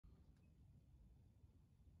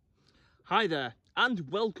Hi there, and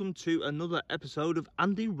welcome to another episode of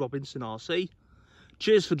Andy Robinson RC.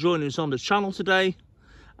 Cheers for joining us on the channel today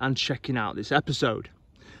and checking out this episode.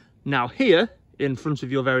 Now here, in front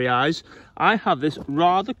of your very eyes, I have this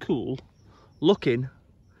rather cool looking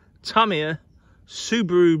Tamiya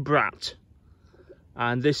Subaru Brat.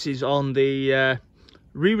 And this is on the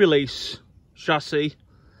re-release chassis.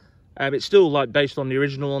 It's still like based on the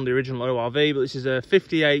original ORV, but this is a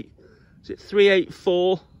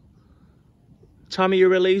 384 Tamiya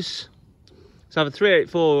release. It's either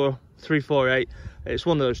 384 or 348. It's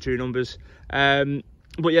one of those two numbers.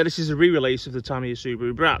 But yeah, this is a re-release of the Tamiya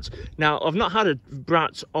Subaru Brat. Now, I've not had a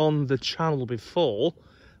Brat on the channel before,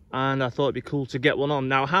 and I thought it'd be cool to get one on.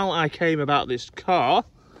 Now, how I came about this car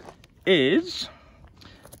is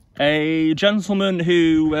a gentleman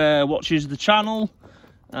who watches the channel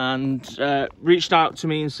and reached out to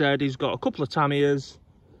me and said he's got a couple of Tamiyas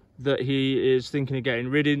that he is thinking of getting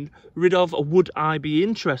rid of. Would I be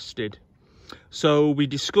interested? So we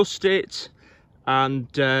discussed it, and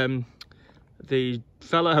the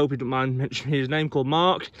fella, I hope he don't mind mentioning his name, called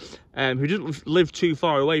Mark, who didn't live too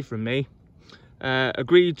far away from me,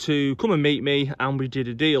 agreed to come and meet me, and we did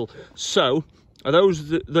a deal. So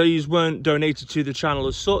these weren't donated to the channel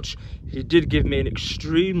as such. He did give me an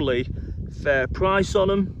extremely fair price on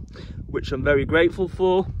them, which I'm very grateful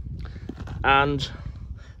for. And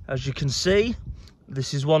as you can see,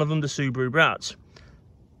 this is one of them, the Subaru Brat.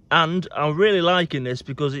 And I'm really liking this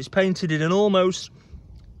because it's painted in an almost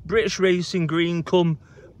British racing green come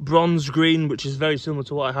bronze green, which is very similar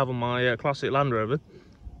to what I have on my classic Land Rover.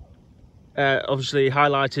 Obviously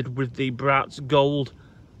highlighted with the Brat gold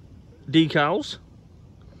decals.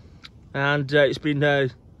 And it's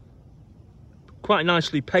been quite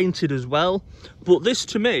nicely painted as well. But this,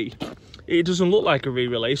 to me, it doesn't look like a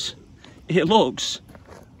re-release. It looks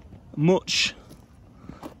much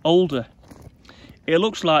older. It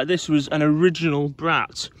looks like this was an original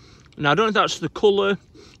Brat. Now, I don't know if that's the colour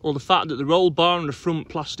or the fact that the roll bar and the front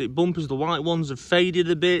plastic bumpers, the white ones, have faded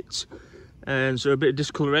a bit, and so a bit of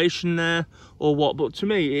discoloration there, or what, but to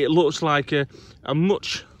me it looks like a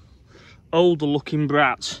much older looking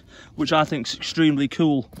Brat, which I think is extremely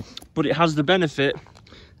cool. But it has the benefit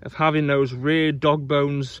of having those rear dog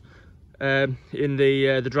bones in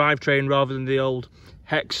the drivetrain, rather than the old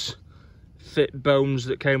hex fit bones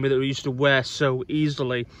that came with it, we used to wear so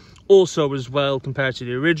easily. Also, as well, compared to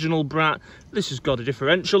the original Brat, this has got a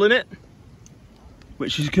differential in it,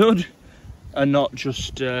 which is good, and not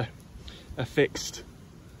just a fixed,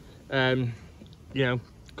 you know,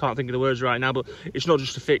 can't think of the words right now, but it's not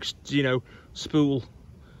just a fixed, you know, spool,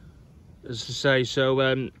 as to say. So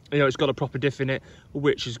you know, it's got a proper diff in it,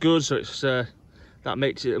 which is good. So it's that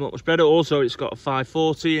makes it much better. Also, it's got a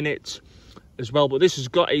 540 in it as well, but this has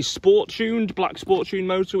got a black sport tuned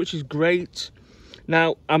motor, which is great.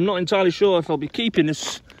 Now, I'm not entirely sure if I'll be keeping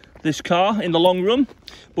this car in the long run,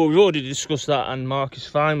 but we've already discussed that, and Mark is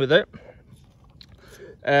fine with it.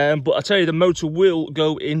 But I tell you, the motor will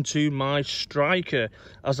go into my Striker,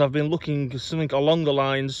 as I've been looking for something along the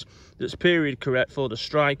lines that's period correct for the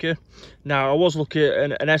Striker. Now, I was looking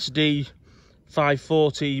at an SD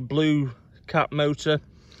 540 blue cap motor,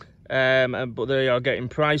 but they are getting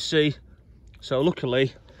pricey. So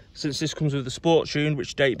luckily, since this comes with the Sport Tune,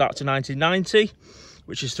 which date back to 1990,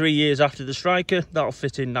 which is 3 years after the Striker, that'll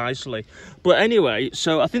fit in nicely. But anyway,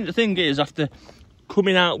 so I think the thing is, after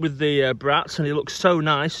coming out with the Brat, and it looks so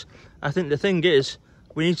nice, I think the thing is,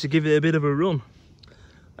 we need to give it a bit of a run.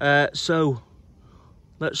 So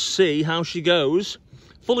let's see how she goes.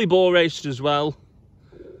 Fully bore raced as well.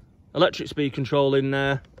 Electric speed control in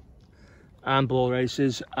there, and bore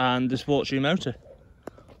races, and the Sport Tune motor.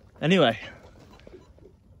 Anyway,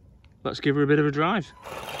 let's give her a bit of a drive.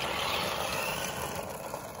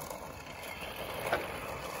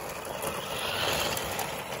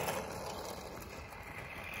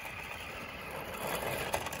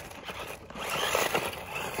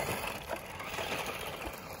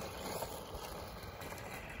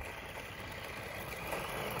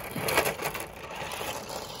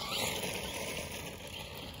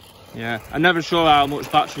 Yeah, I'm never sure how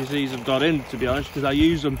much batteries these have got in, to be honest, because I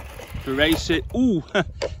use them for racing. Ooh,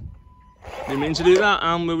 didn't mean to do that,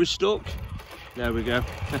 and we were stuck. There we go.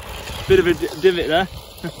 Bit of a divot there.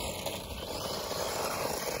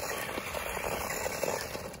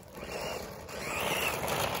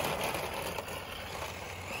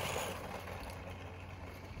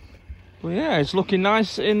 Well, yeah, it's looking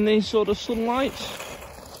nice in the sort of sunlight.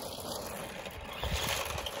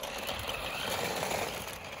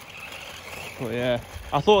 But yeah,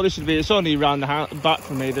 I thought this would be, it's only around the back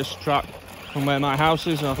for me, this track, from where my house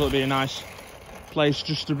is, and I thought it'd be a nice place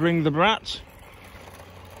just to bring the Brat.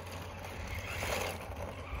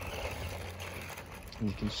 And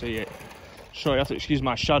you can see it. Sorry, I have to excuse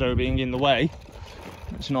my shadow being in the way.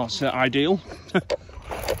 It's not ideal. But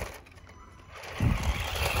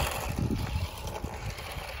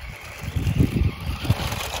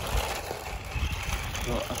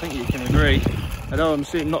I think you can agree. I know I'm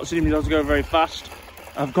not seeing me able to go very fast.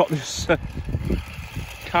 I've got this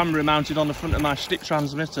camera mounted on the front of my stick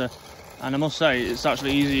transmitter, and I must say it's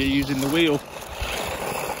actually easier using the wheel.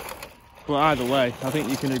 But either way, I think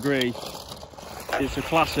you can agree it's a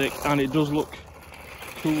classic and it does look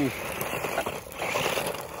cool.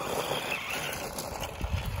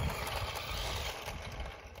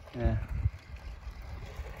 Yeah.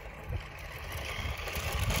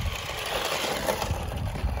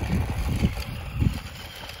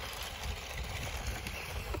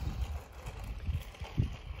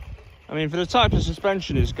 I mean, for the type of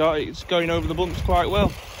suspension it's got, it's going over the bumps quite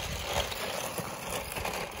well.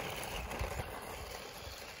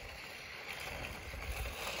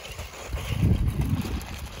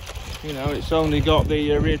 You know, it's only got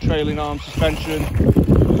the rear trailing arm suspension.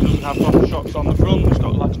 It doesn't have proper shocks on the front. It's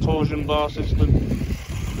got like a torsion bar system.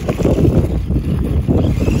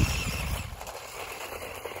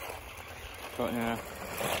 But yeah,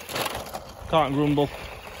 can't grumble.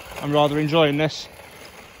 I'm rather enjoying this.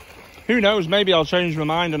 Who knows, maybe I'll change my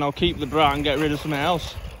mind and I'll keep the Brat and get rid of something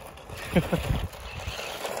else.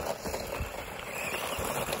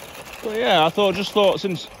 But yeah, I just thought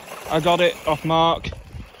since I got it off Mark,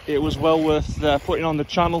 it was well worth putting on the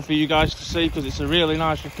channel for you guys to see, because it's a really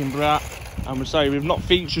nice looking Brat. And we say we've not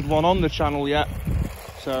featured one on the channel yet,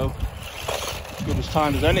 so as good as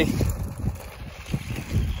time as any.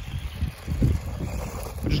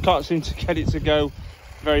 I just can't seem to get it to go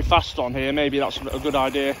very fast on here. Maybe that's a good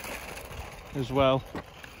idea as well,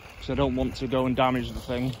 because I don't want to go and damage the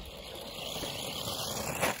thing.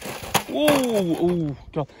 Whoa! Oh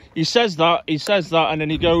God! He says that, and then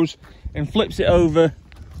he goes and flips it over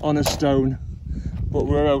on a stone. But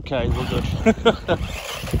we're okay. We're good.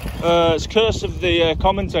 It's curse of the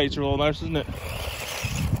commentator almost, isn't it?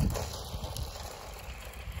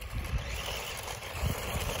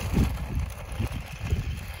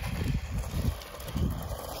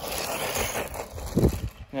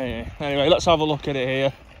 Anyway, let's have a look at it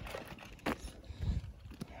here.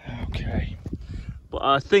 Okay, but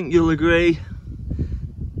I think you'll agree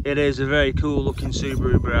it is a very cool looking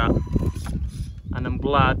Subaru Brat, and I'm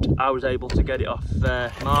glad I was able to get it off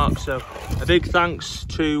Mark. So a big thanks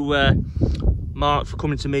to Mark for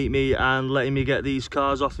coming to meet me and letting me get these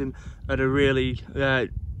cars off him at a really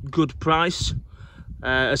good price.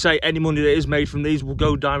 I say any money that is made from these will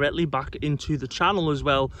go directly back into the channel as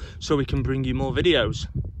well, so we can bring you more videos.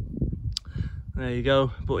 There you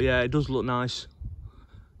go. But yeah, it does look nice,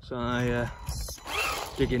 so I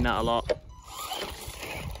digging that a lot.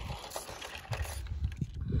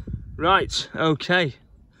 Right, okay,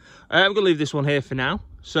 I'm gonna leave this one here for now.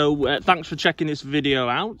 So thanks for checking this video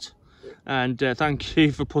out, and thank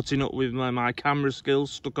you for putting up with my camera skills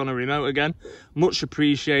stuck on a remote again. Much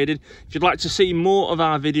appreciated. If you'd like to see more of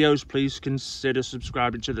our videos, please consider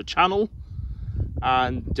subscribing to the channel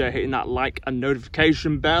and hitting that like and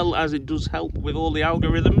notification bell, as it does help with all the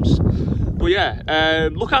algorithms. But yeah,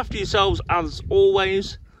 look after yourselves as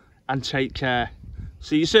always and take care.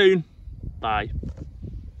 See you soon. Bye.